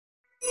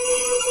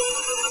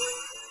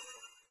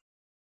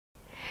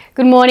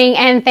Good morning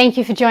and thank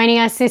you for joining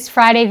us this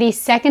Friday, the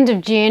 2nd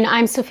of June.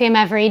 I'm Sophia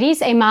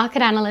Mavridis, a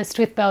market analyst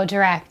with Bell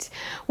Direct.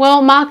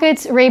 Well,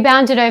 markets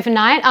rebounded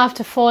overnight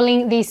after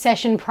falling the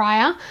session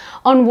prior.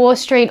 On Wall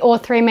Street, all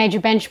three major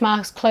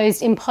benchmarks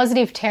closed in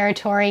positive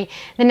territory.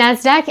 The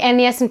Nasdaq and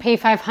the S&P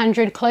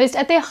 500 closed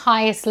at their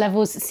highest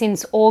levels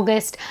since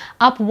August,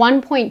 up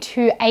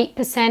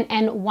 1.28%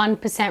 and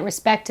 1%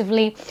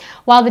 respectively,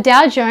 while the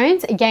Dow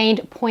Jones gained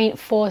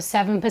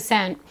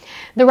 0.47%.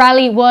 The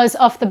rally was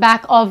off the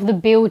back of the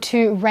bill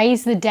to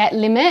raise the debt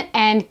limit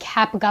and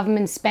cap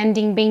government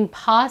spending being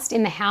passed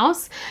in the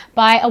House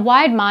by a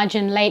wide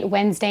margin late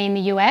Wednesday in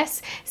the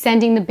US,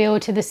 sending the bill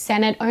to the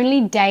Senate only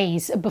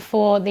days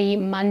before the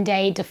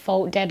Monday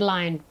default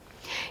deadline.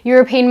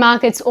 European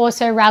markets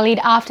also rallied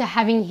after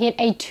having hit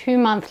a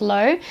two-month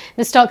low.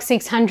 The STOXX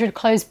 600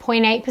 closed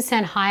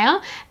 0.8% higher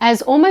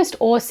as almost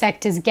all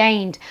sectors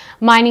gained.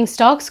 Mining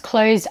stocks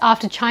closed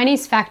after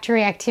Chinese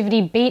factory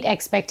activity beat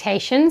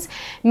expectations.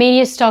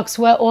 Media stocks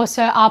were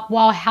also up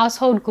while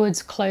household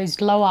goods closed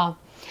lower.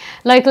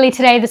 Locally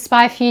today, the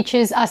SPY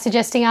futures are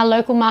suggesting our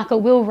local market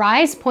will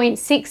rise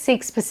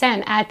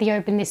 0.66% at the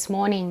open this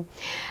morning.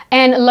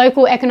 And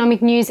local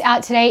economic news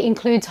out today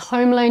includes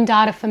home loan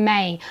data for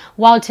May,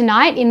 while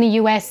tonight in the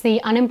US,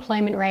 the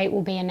unemployment rate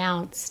will be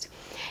announced.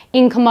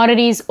 In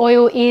commodities,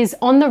 oil is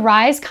on the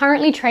rise,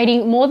 currently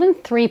trading more than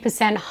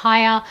 3%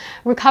 higher,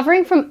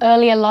 recovering from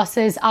earlier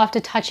losses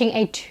after touching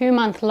a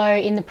two-month low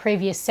in the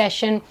previous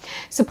session,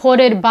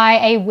 supported by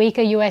a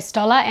weaker US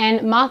dollar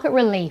and market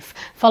relief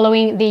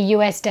following the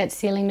US debt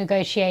ceiling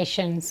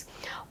negotiations.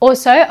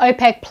 Also,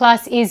 OPEC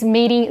Plus is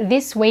meeting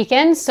this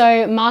weekend,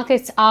 so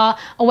markets are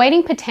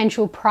awaiting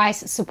potential price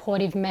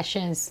supportive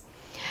measures.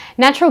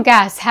 Natural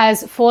gas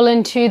has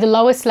fallen to the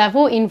lowest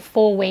level in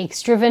 4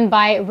 weeks, driven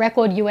by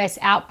record US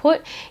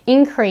output,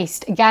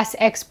 increased gas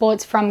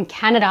exports from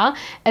Canada,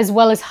 as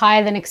well as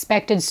higher than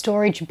expected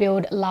storage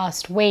build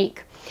last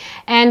week.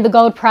 And the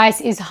gold price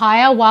is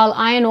higher, while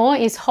iron ore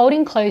is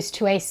holding close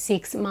to a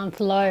 6-month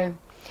low.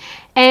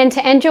 And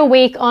to end your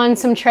week on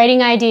some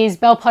trading ideas,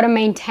 Bell Potter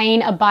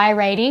maintain a buy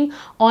rating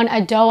on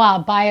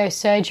AROA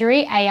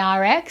Biosurgery,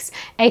 ARX,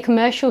 a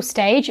commercial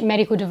stage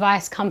medical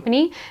device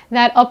company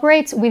that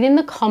operates within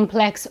the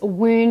complex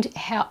wound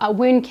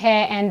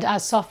care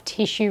and soft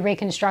tissue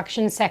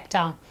reconstruction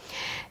sector.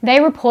 They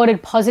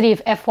reported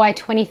positive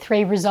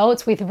FY23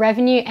 results with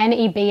revenue and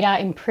EBITDA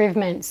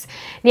improvements.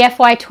 The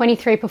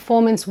FY23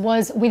 performance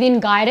was within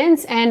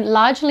guidance and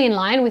largely in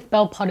line with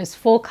Bell Potter's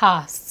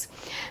forecasts.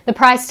 The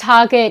price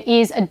target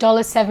is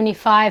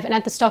 $1.75, and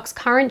at the stock's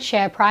current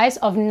share price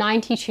of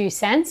 92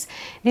 cents,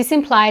 this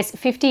implies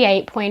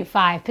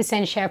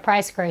 58.5% share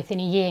price growth in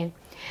a year.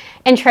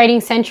 And Trading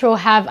Central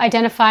have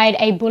identified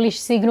a bullish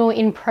signal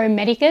in Pro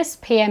Medicus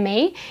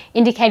PME,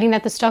 indicating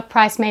that the stock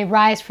price may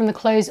rise from the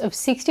close of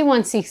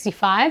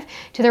 61.65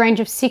 to the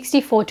range of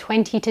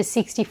 64.20 to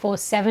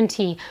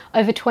 64.70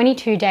 over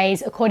 22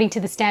 days, according to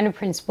the standard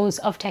principles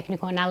of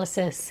technical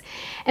analysis.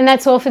 And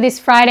that's all for this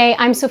Friday.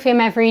 I'm Sophia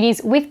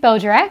Mavridis with Bell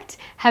Direct.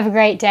 Have a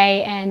great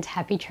day and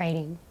happy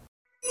trading.